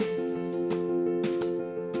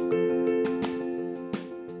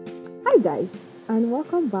guys, and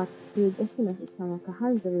welcome back to Getting as a Tamaka.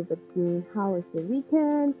 How's everybody doing? How was your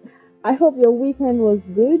weekend? I hope your weekend was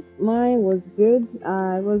good. Mine was good.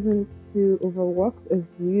 I wasn't too overworked as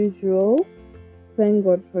usual. Thank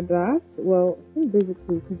God for that. Well, I think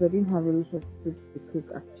basically because I didn't have a lot of soup to cook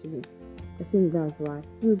actually. I think that's why.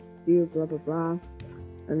 Soup, stew, blah blah blah.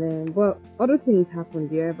 And then, well, other things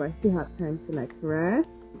happened there, but I still had time to like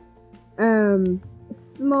rest.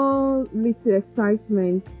 Small little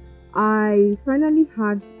excitement. I finally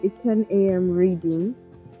had a 10 a.m. reading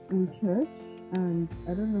in church, and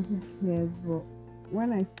I don't know who cares, but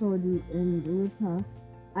when I saw the rota,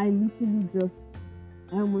 I literally just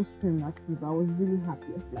I almost screamed actually, but I was really happy.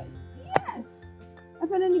 I was like, yes! I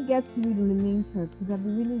finally get to read in the main church because I've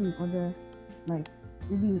been reading in other, like,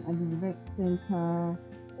 reading at the event center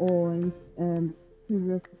or in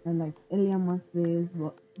previous and like earlier masses,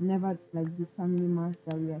 but never like the family mass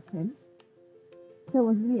that we attend. So I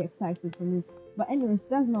was really excited for me. But anyways,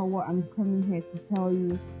 that's not what I'm coming here to tell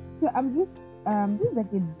you. So I'm just this is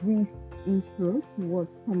like a brief intro to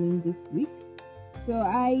what's coming this week. So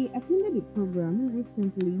I attended a program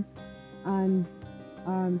recently, and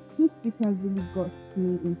two speakers really got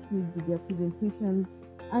me intrigued with their presentations.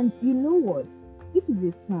 And you know what? This is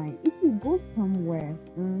a sign. If you go somewhere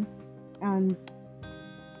and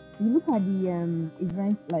you look at the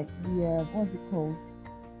event, like the what's it called?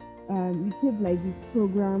 You take like the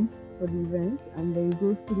program for the event, and then you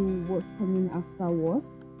go through what's coming afterwards.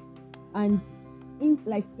 And in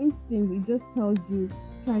like instinct, it just tells you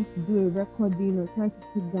trying to do a recording or try to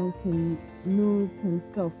take down some notes and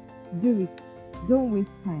stuff. Do it. Don't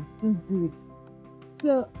waste time. Just do it.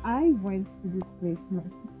 So I went to this place. My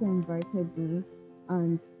sister invited me,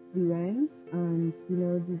 and we went, and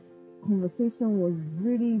the conversation was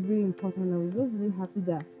really, really important. I was just really happy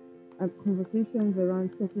that conversations around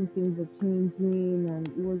certain things are changing, and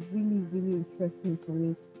it was really, really interesting for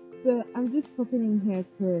me. So I'm just popping in here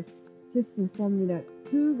to just inform you that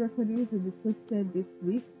 2 recordings will be posted this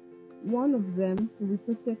week. One of them will be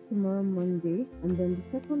posted tomorrow, Monday, and then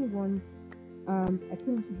the second one, I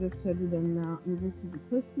think to just schedule them now. I'm going to be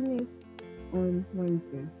posting it on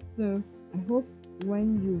Wednesday. So I hope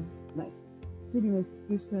when you like see the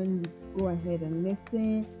notification, you go ahead and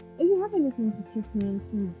listen. If you have anything to chip in,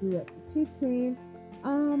 please do it to chip in.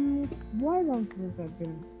 What else was I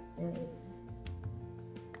doing?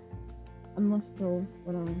 I'm not sure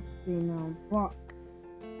what I'm saying now, but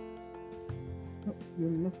I hope you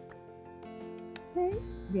listen. Okay,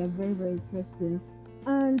 they are very, very interesting.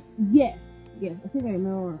 And yes, I think I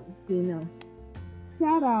know what I'm saying now.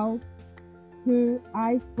 Shout out to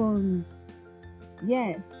iPhone.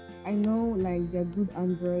 Yes, I know like they're good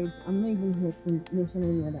Androids. I'm not even here to mention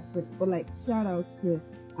any other, but like shout out to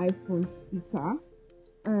iPhone speaker.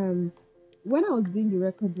 When I was doing the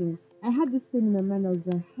recording, I had this thing in my mind. I was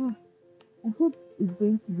like, I hope it's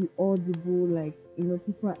going to be audible. Like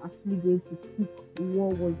people are actually going to pick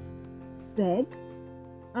what was said.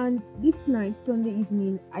 And this night, Sunday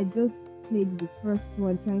evening, I just played the first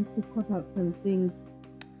one, trying to cut out some things,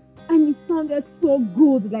 and it sounded so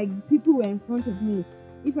good. Like people were in front of me.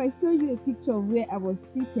 If I show you a picture of where I was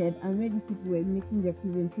seated and where these people were making their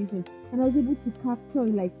presentation, and I was able to capture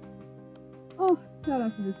like, oh, shout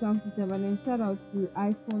out to the sound system, and then shout out to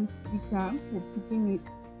iPhone speaker for picking it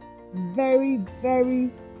very,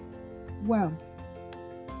 very well.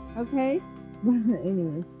 Okay, but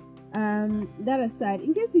anyways, that aside,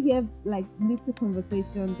 in case you hear like little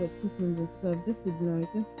conversations or cooking and stuff, just ignore it.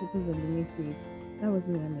 Just focus on the message. That was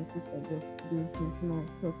me and my sister just doing some small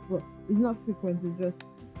stuff, but it's not frequent. It's just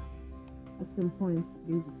at some point,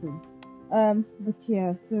 basically. But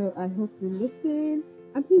yeah, so I hope you listen,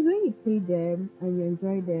 and please, when you play them and you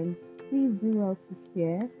enjoy them, please do well to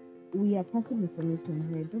share. We are passing information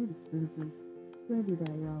here. Don't be stingy. Spread it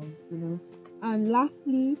around, And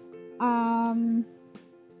lastly, I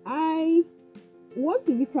want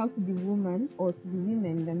to reach out to the woman or to the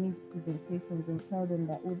women that need presentations and tell them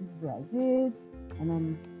that, oh, this is what I did,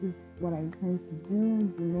 and this is what I intend to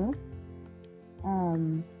do,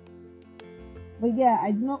 But yeah,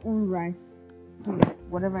 I do not own rights to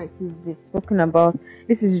whatever it is they've spoken about.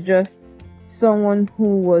 This is just someone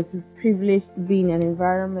who was privileged to be in an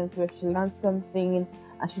environment where she learned something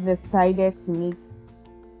and she decided to make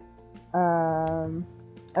a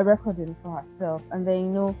recording for herself. And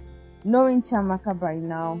then knowing Chiamaka by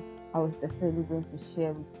now, I was definitely going to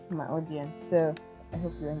share with my audience. So I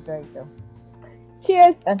hope you enjoy it though.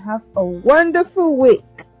 Cheers and have a wonderful week.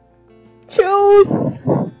 Cheers.